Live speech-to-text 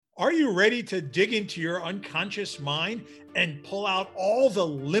Are you ready to dig into your unconscious mind and pull out all the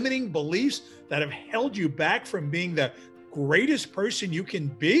limiting beliefs that have held you back from being the greatest person you can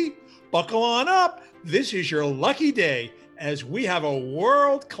be? Buckle on up. This is your lucky day as we have a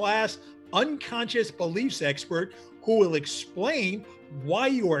world-class unconscious beliefs expert who will explain why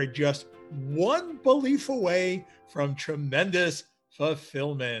you are just one belief away from tremendous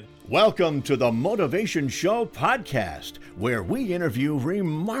fulfillment. Welcome to the Motivation Show podcast, where we interview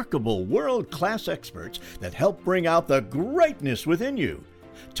remarkable world-class experts that help bring out the greatness within you.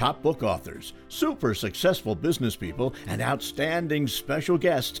 Top book authors, super successful business people, and outstanding special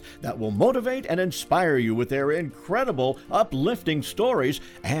guests that will motivate and inspire you with their incredible, uplifting stories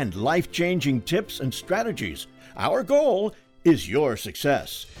and life-changing tips and strategies. Our goal is your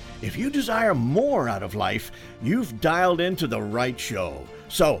success. If you desire more out of life, you've dialed into the right show.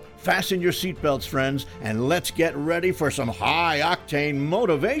 So fasten your seatbelts, friends, and let's get ready for some high-octane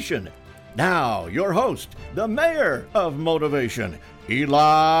motivation. Now, your host, the mayor of motivation,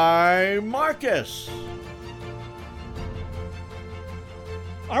 Eli Marcus.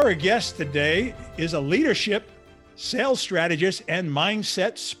 Our guest today is a leadership, sales strategist, and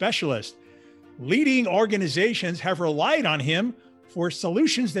mindset specialist. Leading organizations have relied on him for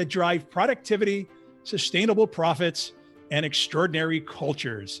solutions that drive productivity, sustainable profits, and extraordinary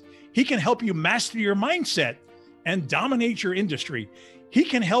cultures. He can help you master your mindset and dominate your industry. He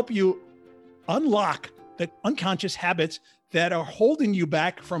can help you unlock the unconscious habits that are holding you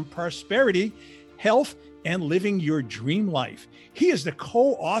back from prosperity, health, and living your dream life. He is the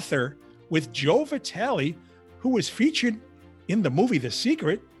co-author with Joe Vitale, who was featured in the movie The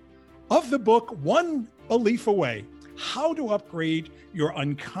Secret, of the book One Belief Away: How to Upgrade Your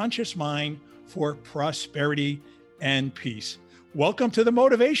Unconscious Mind for Prosperity and Peace. Welcome to the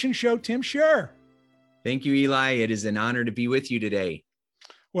Motivation Show, Tim Shurr. Thank you, Eli. It is an honor to be with you today.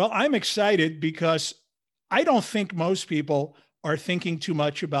 Well, I'm excited because I don't think most people are thinking too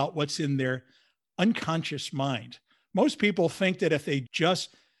much about what's in their unconscious mind. Most people think that if they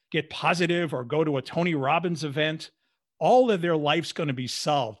just get positive or go to a Tony Robbins event, all of their life's going to be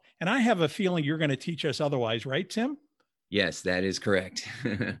solved. And I have a feeling you're going to teach us otherwise, right, Tim? Yes, that is correct.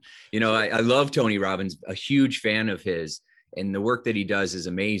 I love Tony Robbins, a huge fan of his, and the work that he does is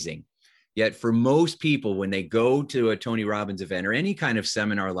amazing. Yet for most people, when they go to a Tony Robbins event or any kind of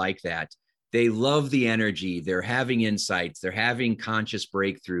seminar like that, they love the energy. They're having insights. They're having conscious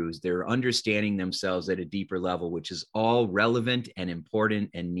breakthroughs. They're understanding themselves at a deeper level, which is all relevant and important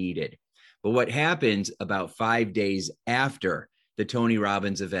and needed. But what happens about 5 days after the Tony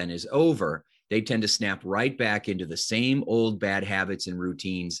Robbins event is over, they tend to snap right back into the same old bad habits and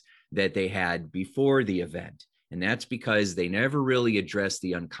routines that they had before the event. And that's because they never really address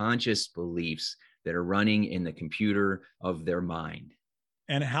the unconscious beliefs that are running in the computer of their mind.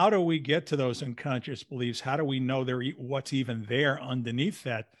 And how do we get to those unconscious beliefs? How do we know what's even there underneath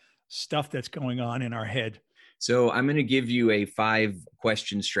that stuff that's going on in our head? So I'm going to give you a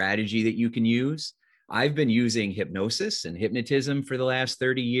 5-question strategy that you can use. I've been using hypnosis and hypnotism for the last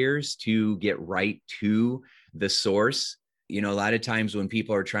 30 years to get right to the source. A lot of times when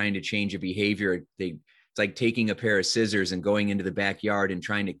people are trying to change a behavior, it's like taking a pair of scissors and going into the backyard and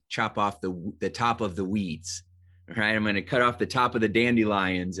trying to chop off the top of the weeds. Right? I'm going to cut off the top of the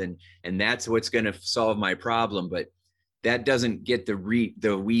dandelions and that's what's going to solve my problem. But that doesn't get the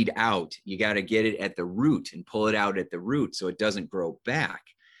weed out. You got to get it at the root and pull it out at the root so it doesn't grow back.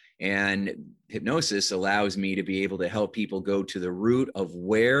 And hypnosis allows me to be able to help people go to the root of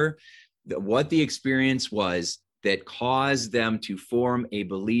what the experience was that caused them to form a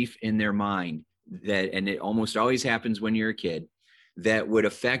belief in their mind and it almost always happens when you're a kid, that would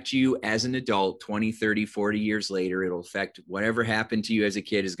affect you as an adult 20, 30, 40 years later. It'll affect whatever happened to you as a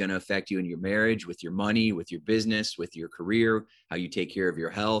kid is going to affect you in your marriage, with your money, with your business, with your career, how you take care of your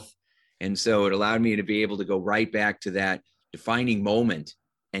health. And so it allowed me to be able to go right back to that defining moment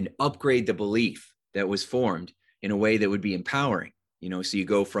and upgrade the belief that was formed in a way that would be empowering. So you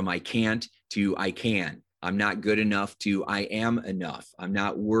go from I can't to I can. I'm not good enough to I am enough. I'm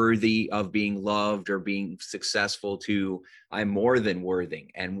not worthy of being loved or being successful to I'm more than worthy.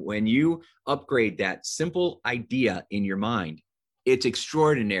 And when you upgrade that simple idea in your mind, it's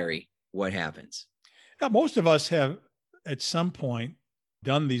extraordinary what happens. Now, most of us have at some point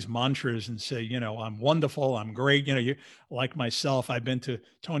done these mantras and say, I'm wonderful, I'm great. You like myself, I've been to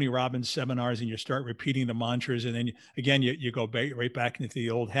Tony Robbins seminars and you start repeating the mantras. And then you go right back into the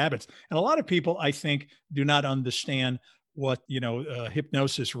old habits. And a lot of people, I think, do not understand what,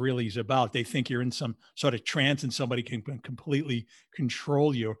 hypnosis really is about. They think you're in some sort of trance and somebody can completely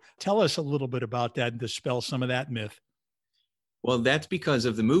control you. Tell us a little bit about that and dispel some of that myth. Well, that's because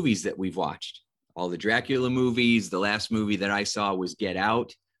of the movies that we've watched. All the Dracula movies. The last movie that I saw was Get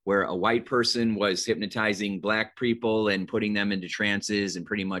Out, where a white person was hypnotizing Black people and putting them into trances and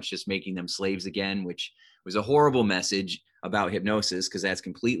pretty much just making them slaves again, which was a horrible message about hypnosis because that's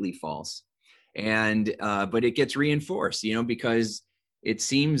completely false. And but it gets reinforced, because it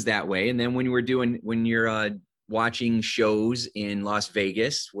seems that way. And then when you're watching shows in Las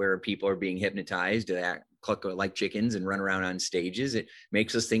Vegas where people are being hypnotized to act cluck like chickens and run around on stages, it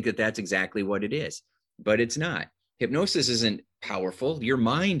makes us think that that's exactly what it is, but it's not. Hypnosis isn't powerful. Your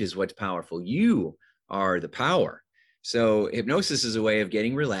mind is what's powerful. You are the power. So hypnosis is a way of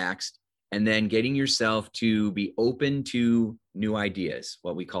getting relaxed and then getting yourself to be open to new ideas,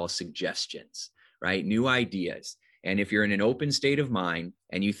 what we call suggestions, right? New ideas. And if you're in an open state of mind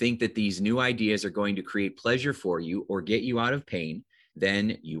and you think that these new ideas are going to create pleasure for you or get you out of pain,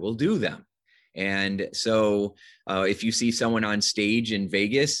 then you will do them. And so if you see someone on stage in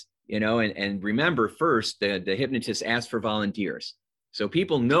Vegas, and remember first, the hypnotist asks for volunteers. So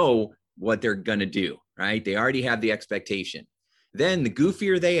people know what they're going to do, right? They already have the expectation. Then the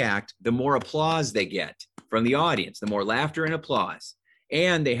goofier they act, the more applause they get from the audience, the more laughter and applause.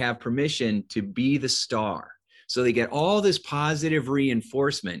 And they have permission to be the star. So they get all this positive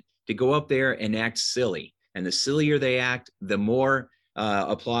reinforcement to go up there and act silly. And the sillier they act, the more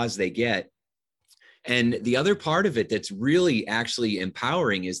applause they get. And the other part of it that's really actually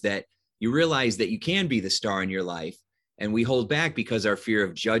empowering is that you realize that you can be the star in your life. And we hold back because our fear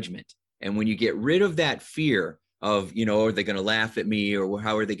of judgment. And when you get rid of that fear of, are they going to laugh at me or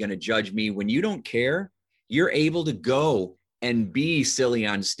how are they going to judge me? When you don't care, you're able to go and be silly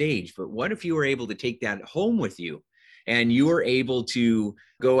on stage. But what if you were able to take that home with you and you were able to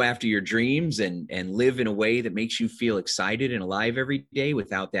go after your dreams and live in a way that makes you feel excited and alive every day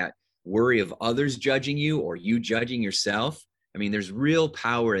without that worry of others judging you or you judging yourself? I mean, there's real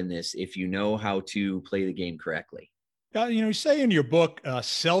power in this if you know how to play the game correctly. You say in your book,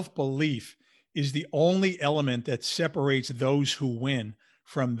 self-belief is the only element that separates those who win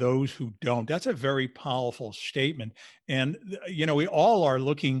from those who don't. That's a very powerful statement. And, we all are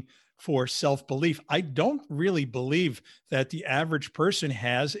looking for self-belief. I don't really believe that the average person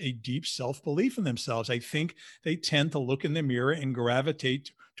has a deep self-belief in themselves. I think they tend to look in the mirror and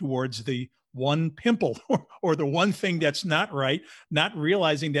gravitate towards the one pimple or the one thing that's not right, not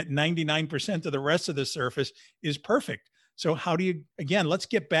realizing that 99% of the rest of the surface is perfect. So again, let's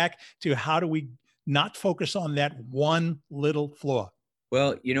get back to how do we not focus on that one little flaw?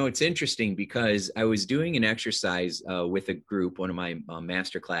 Well, it's interesting because I was doing an exercise with a group, one of my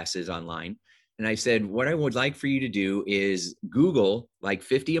master classes online. And I said, what I would like for you to do is Google like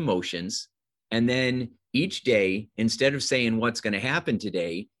 50 emotions. And then each day, instead of saying what's going to happen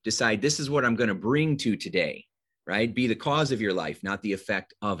today, decide this is what I'm going to bring to today, right? Be the cause of your life, not the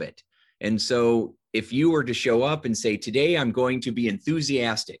effect of it. And so if you were to show up and say, today I'm going to be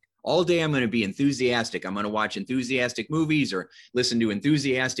enthusiastic, all day I'm going to be enthusiastic. I'm going to watch enthusiastic movies or listen to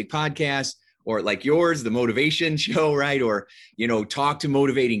enthusiastic podcasts or like yours, the motivation show, right? Or, talk to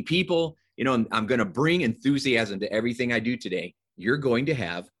motivating people. I'm going to bring enthusiasm to everything I do today. You're going to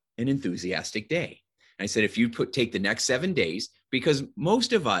have an enthusiastic day. And I said, if you take the next 7 days, because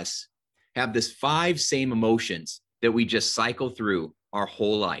most of us have this 5 same emotions that we just cycle through our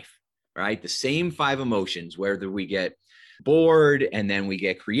whole life, right? The same 5 emotions, whether we get bored and then we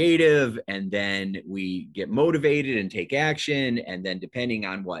get creative and then we get motivated and take action. And then depending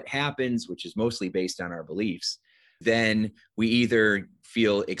on what happens, which is mostly based on our beliefs, then we either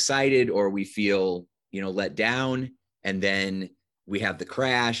feel excited or we feel, let down. And then we have the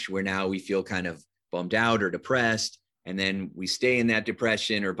crash where now we feel kind of bummed out or depressed. And then we stay in that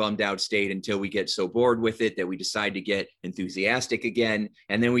depression or bummed out state until we get so bored with it that we decide to get enthusiastic again.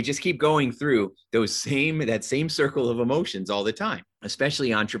 And then we just keep going through that same circle of emotions all the time,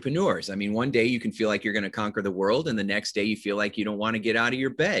 especially entrepreneurs. I mean, one day you can feel like you're going to conquer the world. And the next day you feel like you don't want to get out of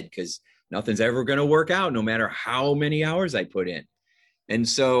your bed because nothing's ever going to work out no matter how many hours I put in. And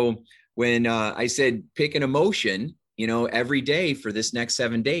so when I said pick an emotion, every day for this next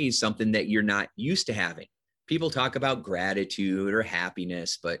 7 days, something that you're not used to having. People talk about gratitude or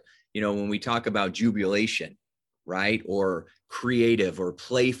happiness, but when we talk about jubilation, right? Or creative or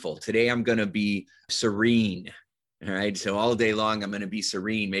playful, today I'm going to be serene. All right. So all day long, I'm going to be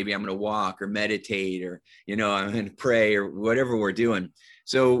serene. Maybe I'm going to walk or meditate or, I'm going to pray or whatever we're doing.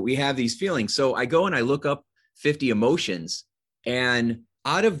 So we have these feelings. So I go and I look up 50 emotions, and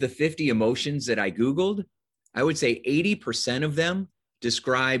out of the 50 emotions that I Googled, I would say 80% of them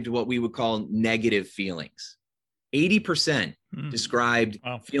described what we would call negative feelings. 80% described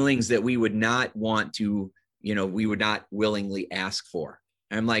feelings that we would not want to we would not willingly ask for.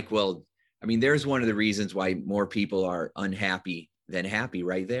 And I'm like, well, I mean, there's one of the reasons why more people are unhappy than happy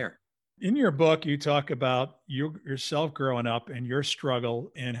right there. In your book, you talk about yourself growing up and your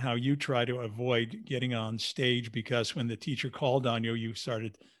struggle and how you try to avoid getting on stage because when the teacher called on you,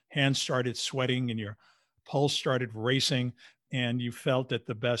 hands started sweating and your pulse started racing, and you felt that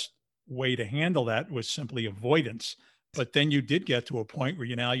the best way to handle that was simply avoidance. But then you did get to a point where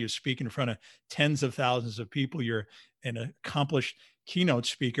you speak in front of tens of thousands of people. You're an accomplished keynote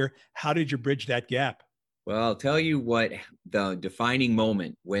speaker. How did you bridge that gap? Well, I'll tell you what the defining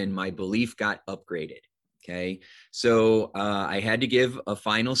moment when my belief got upgraded. Okay. So I had to give a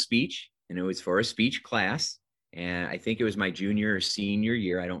final speech, and it was for a speech class. And I think it was my junior or senior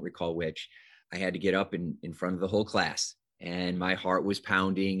year. I don't recall which. I had to get up in front of the whole class, and my heart was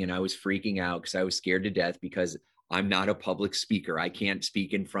pounding and I was freaking out because I was scared to death because I'm not a public speaker. I can't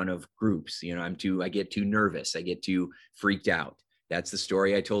speak in front of groups. I get too nervous. I get too freaked out. That's the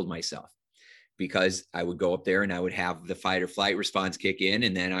story I told myself, because I would go up there and I would have the fight or flight response kick in.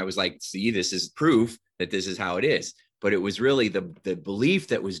 And then I was like, see, this is proof that this is how it is. But it was really the belief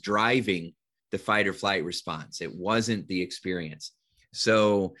that was driving the fight or flight response. It wasn't the experience.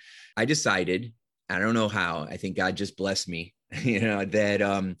 So I decided, I don't know how, I think God just blessed me,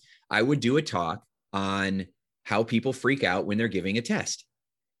 that I would do a talk on how people freak out when they're giving a test.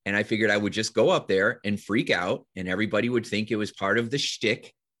 And I figured I would just go up there and freak out, and everybody would think it was part of the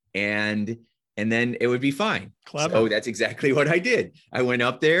shtick, and then it would be fine. Clever. So that's exactly what I did. I went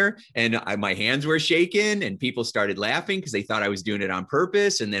up there and my hands were shaking, and people started laughing because they thought I was doing it on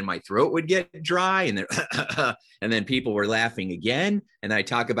purpose. And then my throat would get dry, and then and then people were laughing again. And I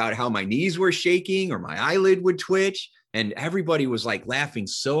talk about how my knees were shaking or my eyelid would twitch, and everybody was like laughing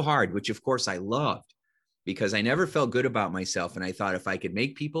so hard, which of course I loved, because I never felt good about myself. And I thought if I could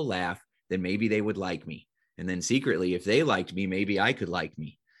make people laugh, then maybe they would like me. And then secretly, if they liked me, maybe I could like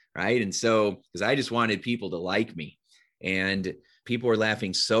me. Right. And so, because I just wanted people to like me, and people were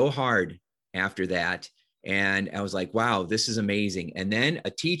laughing so hard after that. And I was like, wow, this is amazing. And then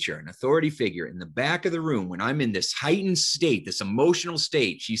a teacher, an authority figure in the back of the room, when I'm in this heightened state, this emotional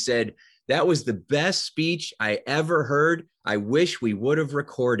state, she said, that was the best speech I ever heard. I wish we would have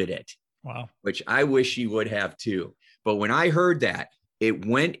recorded it. Wow. Which I wish she would have too. But when I heard that, it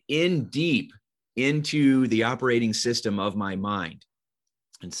went in deep into the operating system of my mind,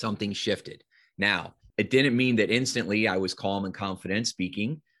 and something shifted. Now, it didn't mean that instantly I was calm and confident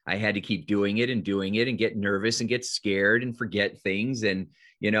speaking. I had to keep doing it and get nervous and get scared and forget things and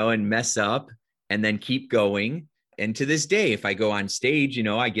mess up and then keep going. And to this day, if I go on stage,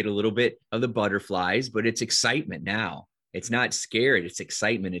 I get a little bit of the butterflies, but it's excitement now. It's not scared. It's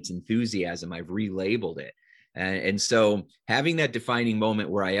excitement. It's enthusiasm. I've relabeled it. And so having that defining moment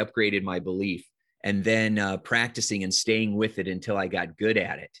where I upgraded my belief, and then practicing and staying with it until I got good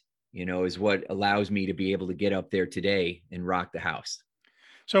at it, is what allows me to be able to get up there today and rock the house.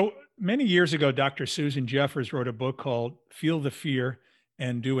 So many years ago, Dr. Susan Jeffers wrote a book called Feel the Fear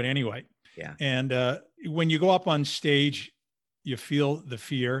and Do It Anyway. Yeah. And when you go up on stage, you feel the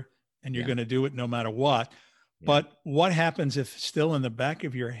fear and you're going to do it no matter what. Yeah. But what happens if still in the back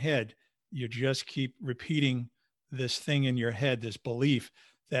of your head, you just keep repeating this thing in your head, this belief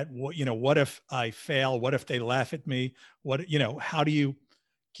that, what if I fail? What if they laugh at me? How do you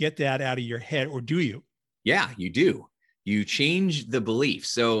get that out of your head, or do you? Yeah, you do. You change the belief.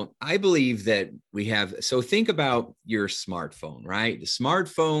 So I believe that so think about your smartphone, right? The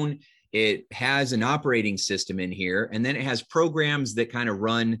smartphone, it has an operating system in here, and then it has programs that kind of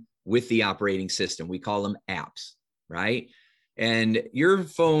run with the operating system. We call them apps, right? And your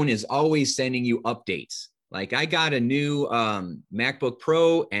phone is always sending you updates. Like I got a new MacBook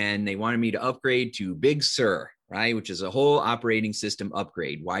Pro, and they wanted me to upgrade to Big Sur, right? Which is a whole operating system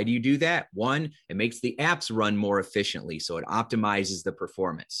upgrade. Why do you do that? One, it makes the apps run more efficiently, so it optimizes the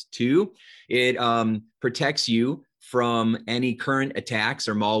performance. Two, it protects you from any current attacks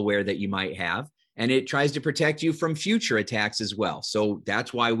or malware that you might have. And it tries to protect you from future attacks as well. So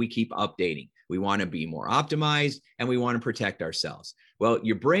that's why we keep updating. We want to be more optimized, and we want to protect ourselves. Well,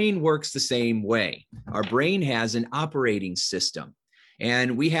 your brain works the same way. Our brain has an operating system,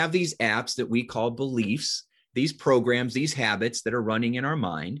 and we have these apps that we call beliefs, these programs, these habits that are running in our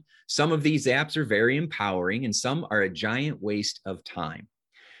mind. Some of these apps are very empowering, and some are a giant waste of time.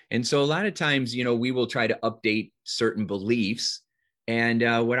 And so a lot of times, we will try to update certain beliefs.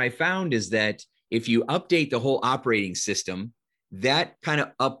 And what I found is that if you update the whole operating system, that kind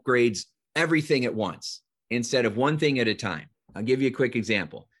of upgrades everything at once instead of one thing at a time. I'll give you a quick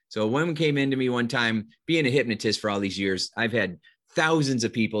example. So a woman came into me one time, being a hypnotist for all these years. I've had thousands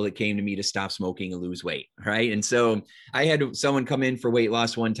of people that came to me to stop smoking and lose weight. Right. And so I had someone come in for weight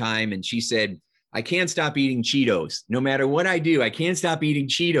loss one time, and she said, I can't stop eating Cheetos. No matter what I do, I can't stop eating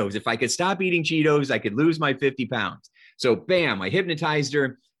Cheetos. If I could stop eating Cheetos, I could lose my 50 pounds. So bam, I hypnotized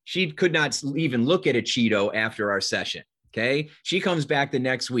her. She could not even look at a Cheeto after our session. Okay. She comes back the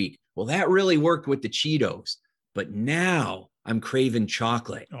next week. Well, that really worked with the Cheetos, but now I'm craving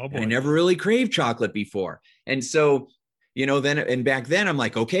chocolate. Oh, boy. I never really craved chocolate before. And so, back then I'm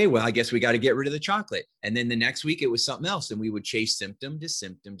like, okay, well, I guess we got to get rid of the chocolate. And then the next week it was something else. And we would chase symptom to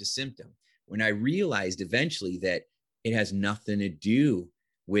symptom to symptom. When I realized eventually that it has nothing to do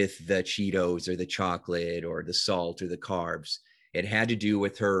with the Cheetos or the chocolate or the salt or the carbs. It had to do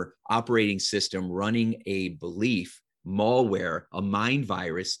with her operating system running a belief, malware, a mind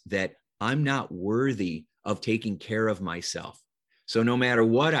virus that I'm not worthy of taking care of myself. So no matter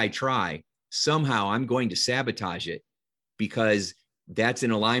what I try, somehow I'm going to sabotage it because that's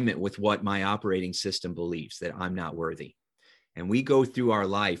in alignment with what my operating system believes, that I'm not worthy. And we go through our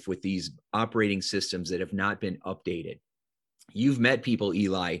life with these operating systems that have not been updated. You've met people,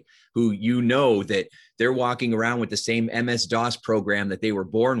 Eli, who that they're walking around with the same MS-DOS program that they were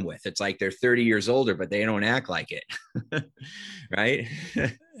born with. It's like they're 30 years older, but they don't act like it. Right?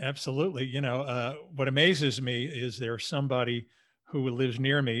 Absolutely. What amazes me is there's somebody who lives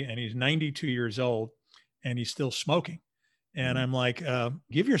near me, and he's 92 years old and he's still smoking. And I'm like,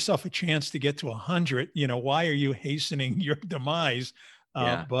 give yourself a chance to get to 100. Why are you hastening your demise?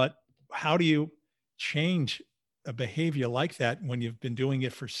 But how do you change a behavior like that when you've been doing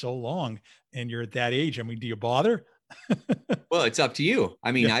it for so long and you're at that age? I mean, do you bother? Well, it's up to you.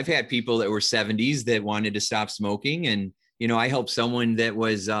 I mean, I've had people that were 70s that wanted to stop smoking. And, I helped someone that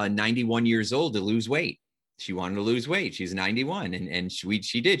was 91 years old to lose weight. She wanted to lose weight. She's 91 and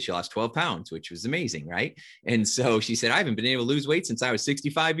she did. She lost 12 pounds, which was amazing. Right. And so she said, I haven't been able to lose weight since I was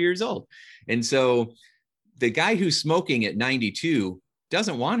 65 years old. And so the guy who's smoking at 92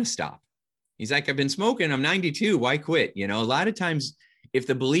 doesn't want to stop. He's like, I've been smoking. I'm 92. Why quit? A lot of times, if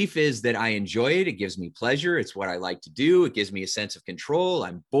the belief is that I enjoy it, it gives me pleasure. It's what I like to do. It gives me a sense of control.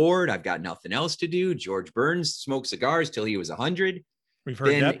 I'm bored. I've got nothing else to do. George Burns smoked cigars till he was 100. We've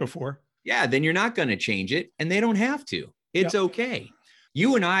heard that before. Yeah, then you're not going to change it, and they don't have to. It's okay.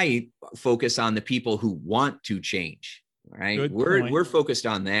 You and I focus on the people who want to change, right? We're focused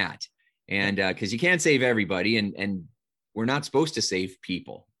on that. And because you can't save everybody, and we're not supposed to save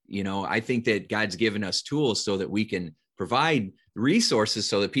people. I think that God's given us tools so that we can provide resources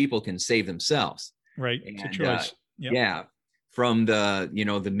so that people can save themselves. Right. It's a choice. Yeah. From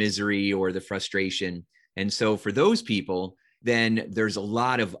the misery or the frustration. And so for those people, then there's a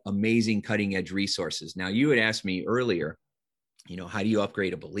lot of amazing cutting edge resources. Now, you had asked me earlier, how do you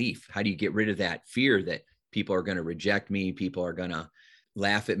upgrade a belief? How do you get rid of that fear that people are going to reject me? People are going to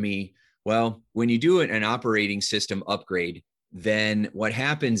laugh at me. Well, when you do an operating system upgrade, then what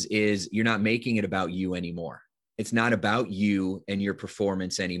happens is you're not making it about you anymore. It's not about you and your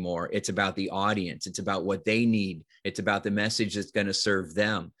performance anymore. It's about the audience. It's about what they need. It's about the message that's going to serve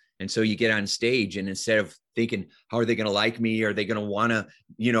them. And so you get on stage, and instead of thinking, how are they going to like me? Are they going to want to,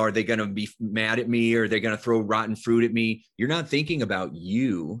 are they going to be mad at me? Or are they going to throw rotten fruit at me? You're not thinking about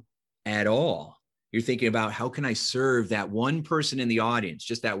you at all. You're thinking about, how can I serve that one person in the audience,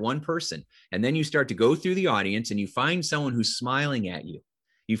 just that one person? And then you start to go through the audience and you find someone who's smiling at you.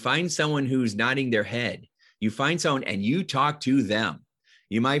 You find someone who's nodding their head. You find someone and you talk to them.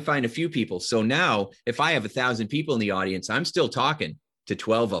 You might find a few people. So now if I have 1,000 people in the audience, I'm still talking to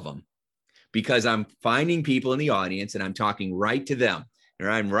 12 of them because I'm finding people in the audience and I'm talking right to them, or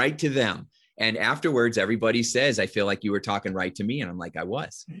I'm right to them. And afterwards, everybody says, I feel like you were talking right to me. And I'm like, I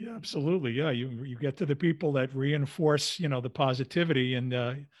was. Yeah, absolutely. Yeah. You get to the people that reinforce, the positivity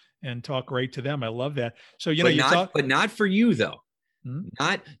and talk right to them. I love that. So, but not for you though. Hmm?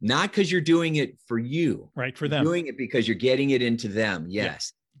 Not because you're doing it for you. Right. For them. You're doing it because you're getting it into them.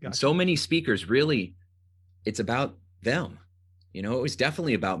 Yes. Yeah. Gotcha. So many speakers, really, it's about them. It was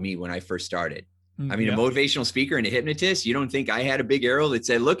definitely about me when I first started. I mean, a motivational speaker and a hypnotist, you don't think I had a big arrow that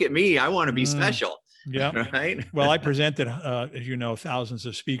said, look at me, I want to be special. Yeah. Right. Well, I presented, as you know, thousands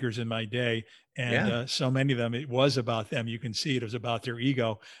of speakers in my day. And so many of them, it was about them. You can see it was about their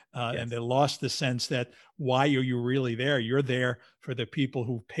ego. And they lost the sense that, why are you really there? You're there for the people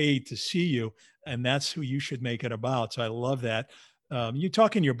who paid to see you. And that's who you should make it about. So I love that. You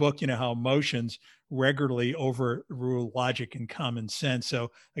talk in your book, how emotions regularly overrule logic and common sense.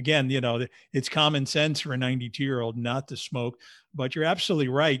 So again, it's common sense for a 92-year-old not to smoke, but you're absolutely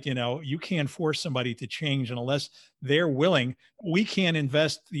right. You can't force somebody to change unless they're willing. We can't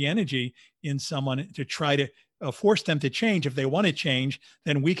invest the energy in someone to try to force them to change. If they want to change,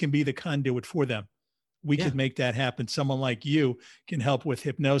 then we can be the conduit for them. We could make that happen. Someone like you can help with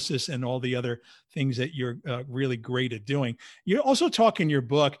hypnosis and all the other things that you're really great at doing. You also talk in your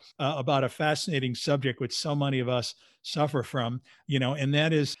book about a fascinating subject which so many of us suffer from, and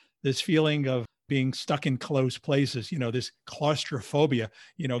that is this feeling of being stuck in closed places, this claustrophobia,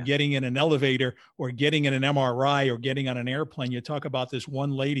 getting in an elevator or getting in an MRI or getting on an airplane. You talk about this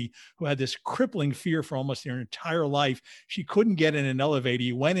one lady who had this crippling fear for almost her entire life. She couldn't get in an elevator.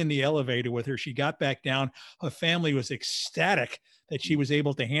 You went in the elevator with her. She got back down. Her family was ecstatic that she was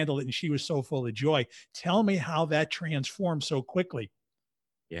able to handle it, and she was so full of joy. Tell me how that transformed so quickly.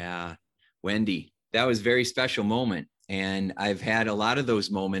 Yeah, Wendy, that was a very special moment. And I've had a lot of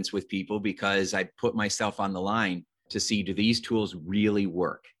those moments with people because I put myself on the line to see, do these tools really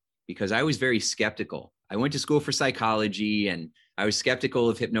work? Because I was very skeptical. I went to school for psychology and I was skeptical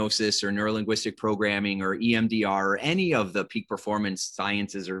of hypnosis or neurolinguistic programming or EMDR or any of the peak performance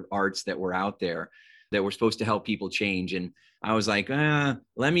sciences or arts that were out there that were supposed to help people change. And I was like,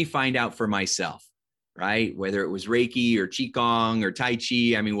 let me find out for myself. Right? Whether it was Reiki or Qigong or Tai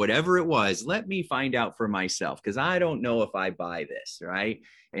Chi, I mean, whatever it was, let me find out for myself because I don't know if I buy this. Right.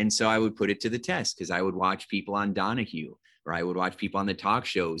 And so I would put it to the test because I would watch people on Donahue or I would watch people on the talk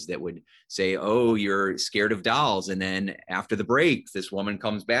shows that would say, oh, you're scared of dolls. And then after the break, this woman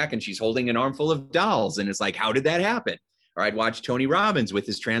comes back and she's holding an armful of dolls. And it's like, how did that happen? Or I'd watch Tony Robbins with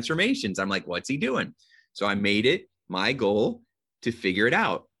his transformations. I'm like, what's he doing? So I made it my goal to figure it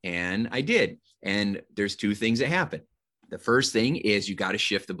out. And I did. And there's two things that happen. The first thing is you got to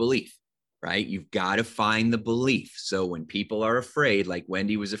shift the belief, right? You've got to find the belief. So when people are afraid, like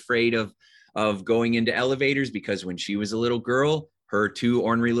Wendy was afraid of going into elevators because when she was a little girl, her two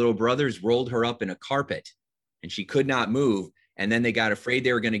ornery little brothers rolled her up in a carpet and she could not move. And then they got afraid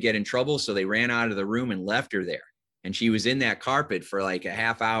they were going to get in trouble. So they ran out of the room and left her there. And she was in that carpet for like a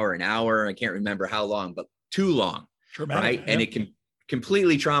half hour, an hour. I can't remember how long, but too long. Traumatic, right? Yeah. And it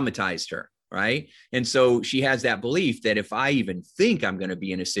completely traumatized her. Right. And so she has that belief that if I even think I'm going to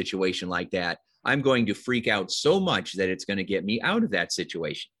be in a situation like that, I'm going to freak out so much that it's going to get me out of that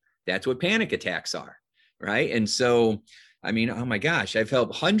situation. That's what panic attacks are. Right. And so, I mean, oh my gosh, I've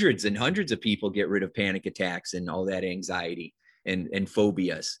helped hundreds and hundreds of people get rid of panic attacks and all that anxiety and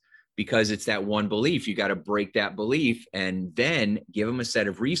phobias because it's that one belief. You got to break that belief and then give them a set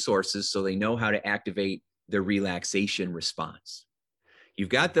of resources so they know how to activate the relaxation response. You've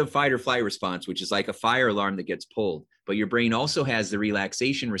got the fight or flight response, which is like a fire alarm that gets pulled, but your brain also has the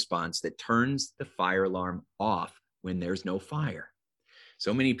relaxation response that turns the fire alarm off when there's no fire.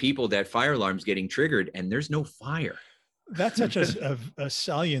 So many people, that fire alarm's getting triggered and there's no fire. That's such a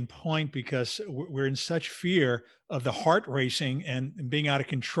salient point because we're in such fear of the heart racing and being out of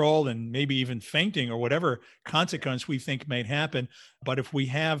control and maybe even fainting or whatever consequence we think may happen. But if we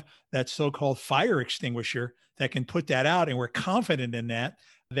have that so-called fire extinguisher that can put that out and we're confident in that,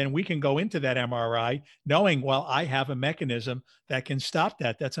 then we can go into that MRI knowing, well, I have a mechanism that can stop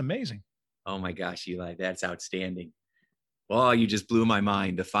that. That's amazing. Oh my gosh, Eli, that's outstanding. Well, you just blew my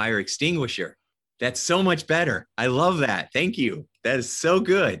mind. The fire extinguisher. That's so much better. I love that. Thank you. That is so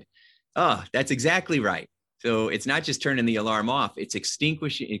good. Oh, that's exactly right. So it's not just turning the alarm off, it's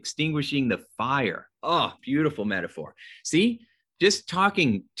extinguishing the fire. Oh, beautiful metaphor. See, just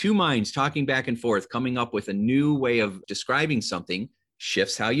talking, two minds talking back and forth, coming up with a new way of describing something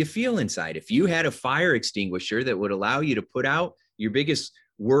shifts how you feel inside. If you had a fire extinguisher that would allow you to put out your biggest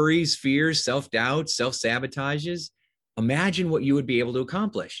worries, fears, self-doubt, self-sabotages, imagine what you would be able to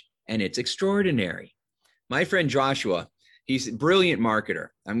accomplish. And it's extraordinary. My friend Joshua, he's a brilliant marketer.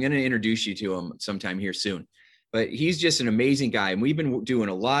 I'm going to introduce you to him sometime here soon, but he's just an amazing guy. And we've been doing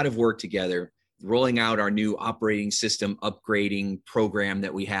a lot of work together, rolling out our new operating system upgrading program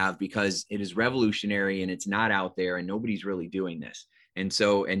that we have because it is revolutionary and it's not out there and nobody's really doing this. And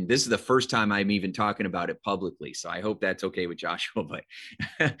so, and this is the first time I'm even talking about it publicly. So I hope that's okay with Joshua, but,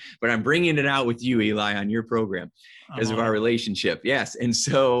 but I'm bringing it out with you, Eli, on your program because of our relationship. Yes. And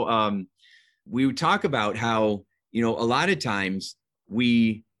so we would talk about how, a lot of times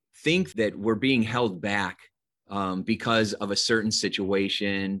we think that we're being held back because of a certain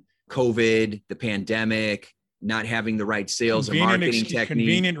situation, COVID, the pandemic, not having the right sales or marketing technique.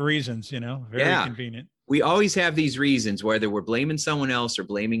 Convenient reasons, very convenient. We always have these reasons, whether we're blaming someone else or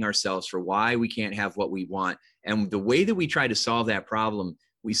blaming ourselves for why we can't have what we want. And the way that we try to solve that problem,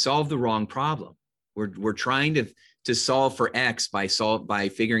 we solve the wrong problem. We're trying to solve for X by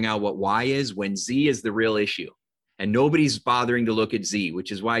figuring out what Y is when Z is the real issue. And nobody's bothering to look at Z,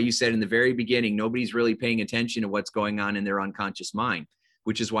 which is why you said in the very beginning, nobody's really paying attention to what's going on in their unconscious mind.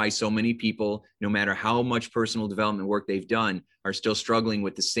 which is why so many people, no matter how much personal development work they've done, are still struggling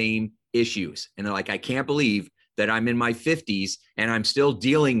with the same issues. And they're like, I can't believe that I'm in my 50s and I'm still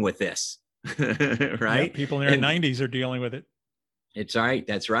dealing with this. Right? Yeah, people in their 90s are dealing with it. It's all right.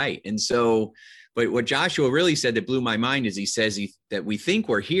 That's right. And so, but what Joshua really said that blew my mind is he says that we think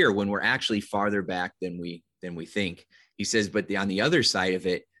we're here when we're actually farther back than we think. He says, but on the other side of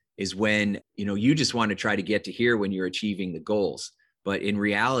it is when, you just want to try to get to here when you're achieving the goals. But in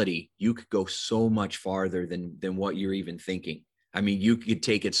reality, you could go so much farther than what you're even thinking. I mean, you could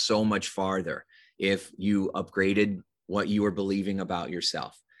take it so much farther if you upgraded what you were believing about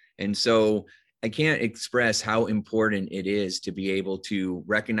yourself. And so I can't express how important it is to be able to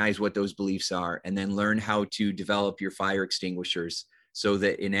recognize what those beliefs are and then learn how to develop your fire extinguishers so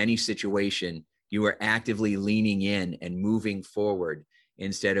that in any situation, you are actively leaning in and moving forward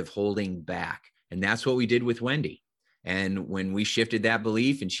instead of holding back. And that's what we did with Wendy. And when we shifted that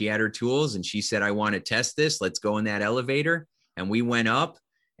belief and she had her tools and she said, I want to test this, let's go in that elevator. And we went up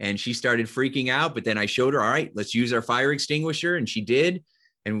and she started freaking out. But then I showed her, all right, let's use our fire extinguisher. And she did.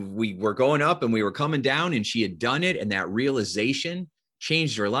 And we were going up and we were coming down and she had done it. And that realization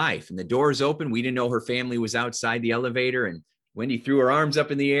changed her life. And the doors open. We didn't know her family was outside the elevator. And Wendy threw her arms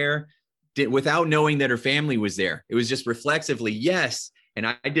up in the air without knowing that her family was there. It was just reflexively, yes. And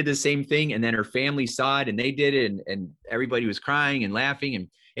I did the same thing. And then her family saw it and they did it. And everybody was crying and laughing and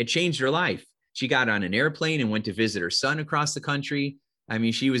it changed her life. She got on an airplane and went to visit her son across the country. I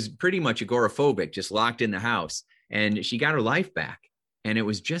mean, she was pretty much agoraphobic, just locked in the house, and she got her life back. And it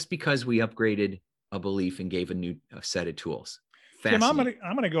was just because we upgraded a belief and gave a set of tools. Tim, I'm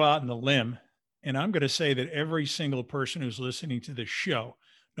gonna go out on the limb, and I'm going to say that every single person who's listening to this show,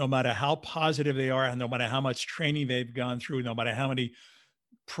 no matter how positive they are, and no matter how much training they've gone through, no matter how many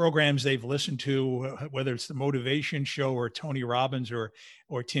programs they've listened to, whether it's the Motivation Show or Tony Robbins or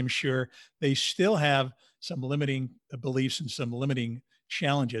Tim Shurr, they still have some limiting beliefs and some limiting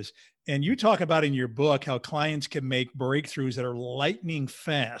challenges. And you talk about in your book how clients can make breakthroughs that are lightning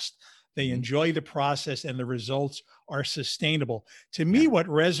fast. They enjoy the process and the results are sustainable. To me, what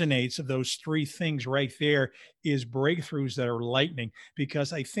resonates of those three things right there is breakthroughs that are lightning,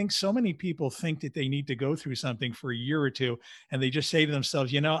 because I think so many people think that they need to go through something for a year or two, and they just say to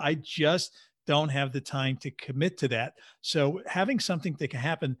themselves, I just don't have the time to commit to that. So having something that can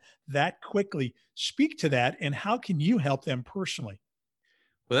happen that quickly, speak to that, and how can you help them personally?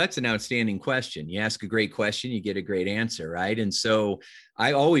 Well, that's an outstanding question. You ask a great question, you get a great answer, right? And so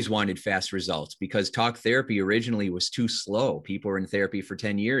I always wanted fast results because talk therapy originally was too slow. People were in therapy for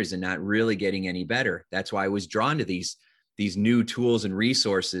 10 years and not really getting any better. That's why I was drawn to these new tools and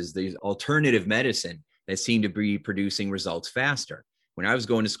resources, these alternative medicine that seem to be producing results faster. When I was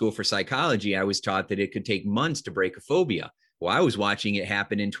going to school for psychology, I was taught that it could take months to break a phobia. Well, I was watching it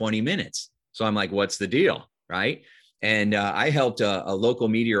happen in 20 minutes. So I'm like, what's the deal, right? And I helped a local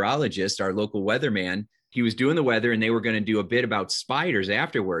meteorologist, our local weatherman. He was doing the weather and they were going to do a bit about spiders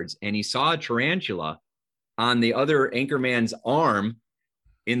afterwards. And he saw a tarantula on the other anchorman's arm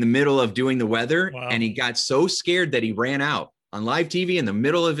in the middle of doing the weather. Wow. And he got so scared that he ran out on live TV in the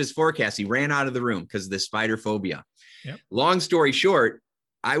middle of his forecast. He ran out of the room because of the spider phobia. Yep. Long story short,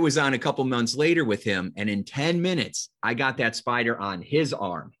 I was on a couple months later with him. And in 10 minutes, I got that spider on his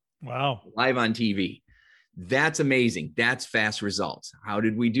arm. Wow. Live on TV. That's amazing. That's fast results. How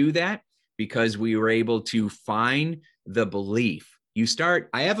did we do that? Because we were able to find the belief.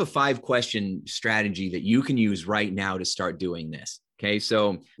 I have a 5-question strategy that you can use right now to start doing this. Okay.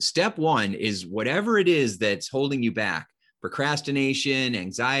 So step 1 is whatever it is that's holding you back, procrastination,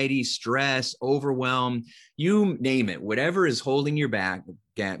 anxiety, stress, overwhelm, you name it, whatever is holding you back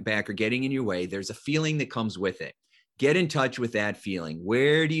or getting in your way, there's a feeling that comes with it. Get in touch with that feeling.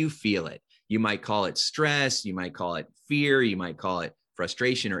 Where do you feel it? You might call it stress, you might call it fear, you might call it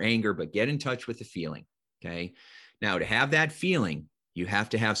frustration or anger, but get in touch with the feeling, okay? Now, to have that feeling, you have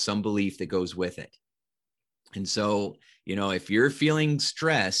to have some belief that goes with it. And so, if you're feeling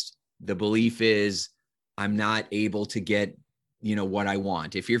stressed, the belief is, I'm not able to get, what I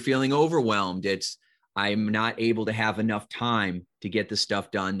want. If you're feeling overwhelmed, it's, I'm not able to have enough time to get the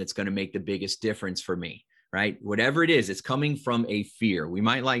stuff done that's going to make the biggest difference for me. Right? Whatever it is, it's coming from a fear. We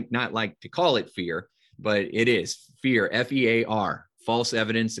might not like to call it fear, but it is fear, F-E-A-R, false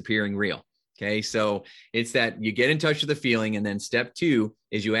evidence appearing real. Okay. So it's that you get in touch with the feeling. And then step 2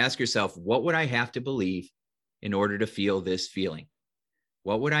 is you ask yourself, what would I have to believe in order to feel this feeling?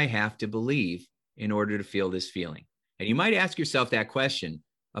 What would I have to believe in order to feel this feeling? And you might ask yourself that question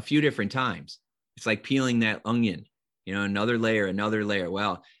a few different times. It's like peeling that onion, another layer.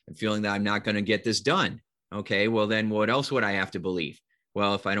 Well, I'm feeling that I'm not going to get this done. Okay, well then what else would I have to believe?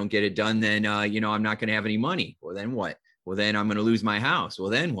 Well, if I don't get it done, then, I'm not going to have any money. Well, then what? Well, then I'm going to lose my house. Well,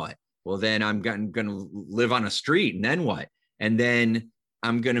 then what? Well, then I'm going to live on a street. And then what? And then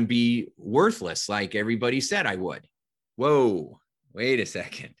I'm going to be worthless, like everybody said I would. Whoa, wait a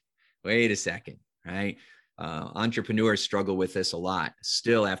second, right? Entrepreneurs struggle with this a lot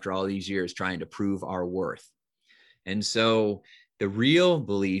still after all these years trying to prove our worth. And so the real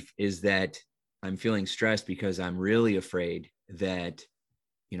belief is that I'm feeling stressed because I'm really afraid that,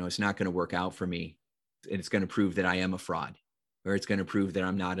 it's not going to work out for me. It's going to prove that I am a fraud, or it's going to prove that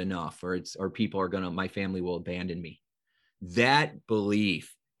I'm not enough, or my family will abandon me. That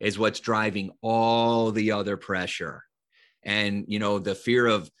belief is what's driving all the other pressure. And, the fear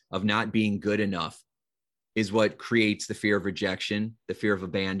of not being good enough is what creates the fear of rejection, the fear of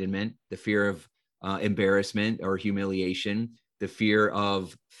abandonment, the fear of embarrassment or humiliation, the fear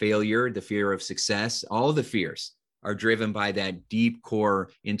of failure, the fear of success. All the fears are driven by that deep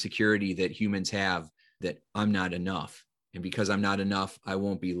core insecurity that humans have, that I'm not enough. And because I'm not enough, I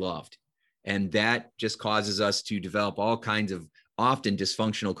won't be loved. And that just causes us to develop all kinds of often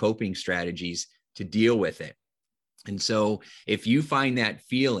dysfunctional coping strategies to deal with it. And so if you find that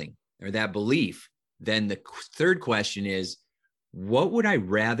feeling or that belief, then the third question is, what would I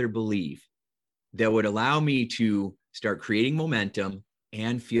rather believe that would allow me to start creating momentum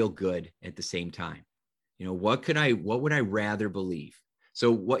and feel good at the same time? What would I rather believe?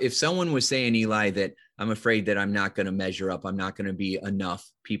 So what if someone was saying, Eli, that I'm afraid that I'm not going to measure up, I'm not going to be enough,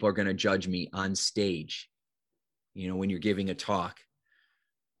 people are going to judge me on stage, when you're giving a talk,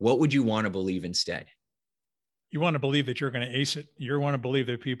 what would you want to believe instead? You want to believe that you're going to ace it. You want to believe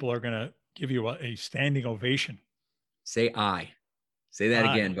that people are going to give you a standing ovation. Say that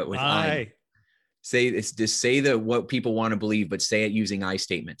again, but with I. Say what people want to believe, but say it using I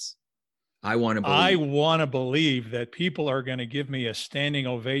statements. I want to believe that people are going to give me a standing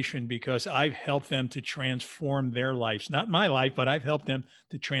ovation because I've helped them to transform their lives. Not my life, but I've helped them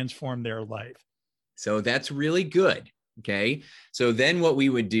to transform their life. So that's really good. Okay. So then what we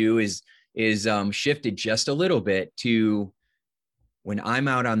would do is shift it just a little bit to, when I'm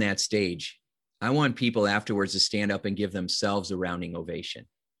out on that stage, I want people afterwards to stand up and give themselves a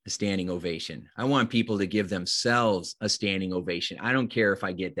standing ovation. I want people to give themselves a standing ovation. I don't care if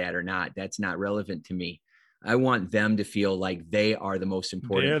I get that or not. That's not relevant to me. I want them to feel like they are the most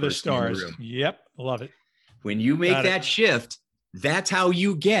important person. They're the stars. In the room. Yep. Love it. When you make that shift, that's how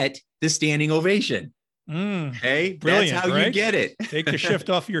you get the standing ovation. Okay. Brilliant. That's how you get it. Take the shift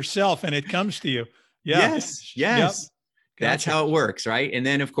off yourself and it comes to you. Yeah. Yes. Yep. That's Gotcha. how it works. Right. And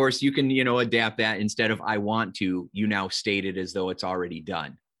then of course you can, adapt that. Instead of I want to, you now state it as though it's already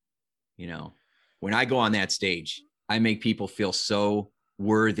done. When I go on that stage, I make people feel so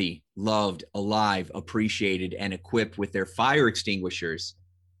worthy, loved, alive, appreciated, and equipped with their fire extinguishers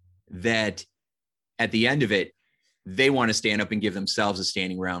that at the end of it, they want to stand up and give themselves a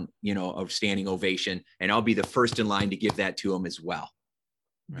standing ovation. And I'll be the first in line to give that to them as well.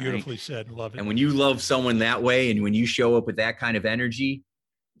 Beautifully said. Love it. And when you love someone that way, and when you show up with that kind of energy,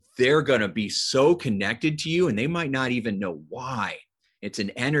 they're going to be so connected to you, and they might not even know why. It's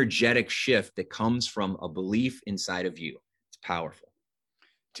an energetic shift that comes from a belief inside of you. It's powerful.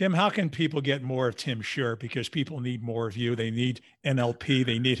 Tim, how can people get more of Tim Shurr? Because people need more of you. They need NLP.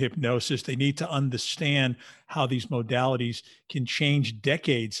 They need hypnosis. They need to understand how these modalities can change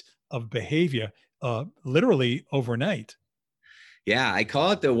decades of behavior, literally overnight. Yeah, I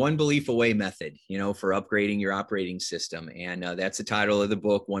call it the one belief away method, for upgrading your operating system. And that's the title of the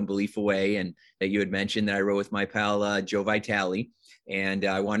book, One Belief Away, and that you had mentioned that I wrote with my pal, Joe Vitale. And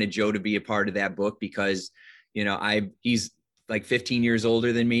I wanted Joe to be a part of that book because, he's like 15 years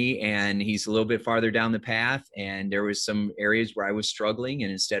older than me, and he's a little bit farther down the path. And there was some areas where I was struggling,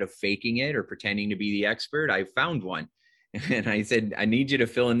 and instead of faking it or pretending to be the expert, I found one. And I said, I need you to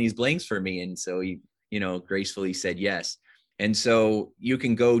fill in these blanks for me. And so he, gracefully said yes. And so you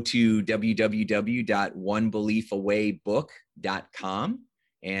can go to www.onebeliefawaybook.com.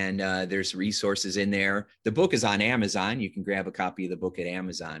 And there's resources in there. The book is on Amazon. You can grab a copy of the book at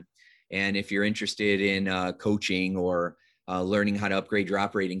Amazon. And if you're interested in coaching or learning how to upgrade your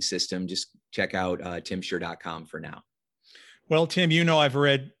operating system, just check out timshurr.com for now. Well, Tim, I've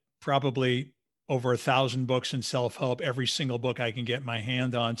read probably over 1,000 books in self-help, every single book I can get my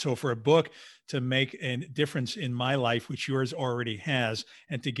hand on. So for a book to make a difference in my life, which yours already has,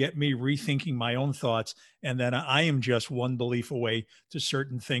 and to get me rethinking my own thoughts, and then I am just one belief away to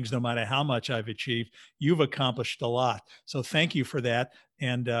certain things, no matter how much I've achieved, you've accomplished a lot. So thank you for that.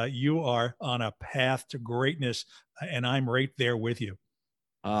 And you are on a path to greatness, and I'm right there with you.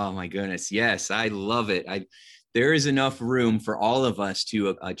 Oh my goodness. Yes. I love it. there is enough room for all of us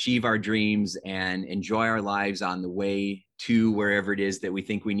to achieve our dreams and enjoy our lives on the way to wherever it is that we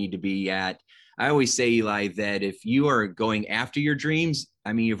think we need to be at. I always say, Eli, that if you are going after your dreams,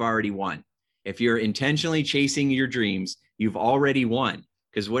 I mean, you've already won. If you're intentionally chasing your dreams, you've already won.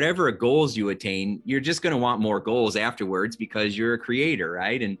 Because whatever goals you attain, you're just going to want more goals afterwards because you're a creator,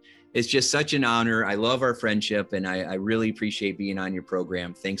 right? And it's just such an honor. I love our friendship, and I really appreciate being on your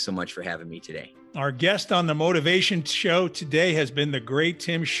program. Thanks so much for having me today. Our guest on the Motivation Show today has been the great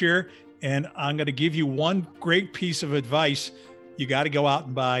Tim Shurr, and I'm going to give you one great piece of advice. You got to go out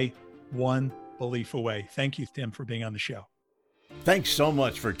and buy one belief away. Thank you, Tim, for being on the show. Thanks so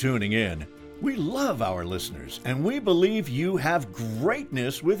much for tuning in. We love our listeners, and we believe you have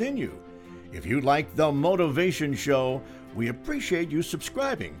greatness within you. If you like the Motivation Show, we appreciate you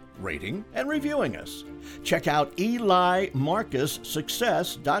subscribing, rating, and reviewing us. Check out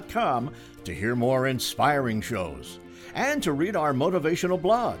EliMarcusSuccess.com to hear more inspiring shows and to read our motivational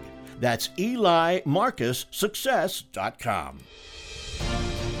blog. That's EliMarcusSuccess.com.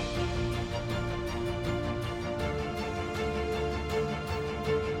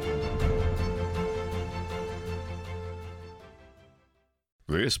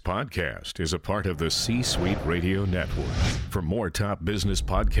 This podcast is a part of the C-Suite Radio Network. For more top business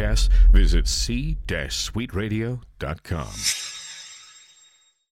podcasts, visit c-suiteradio.com.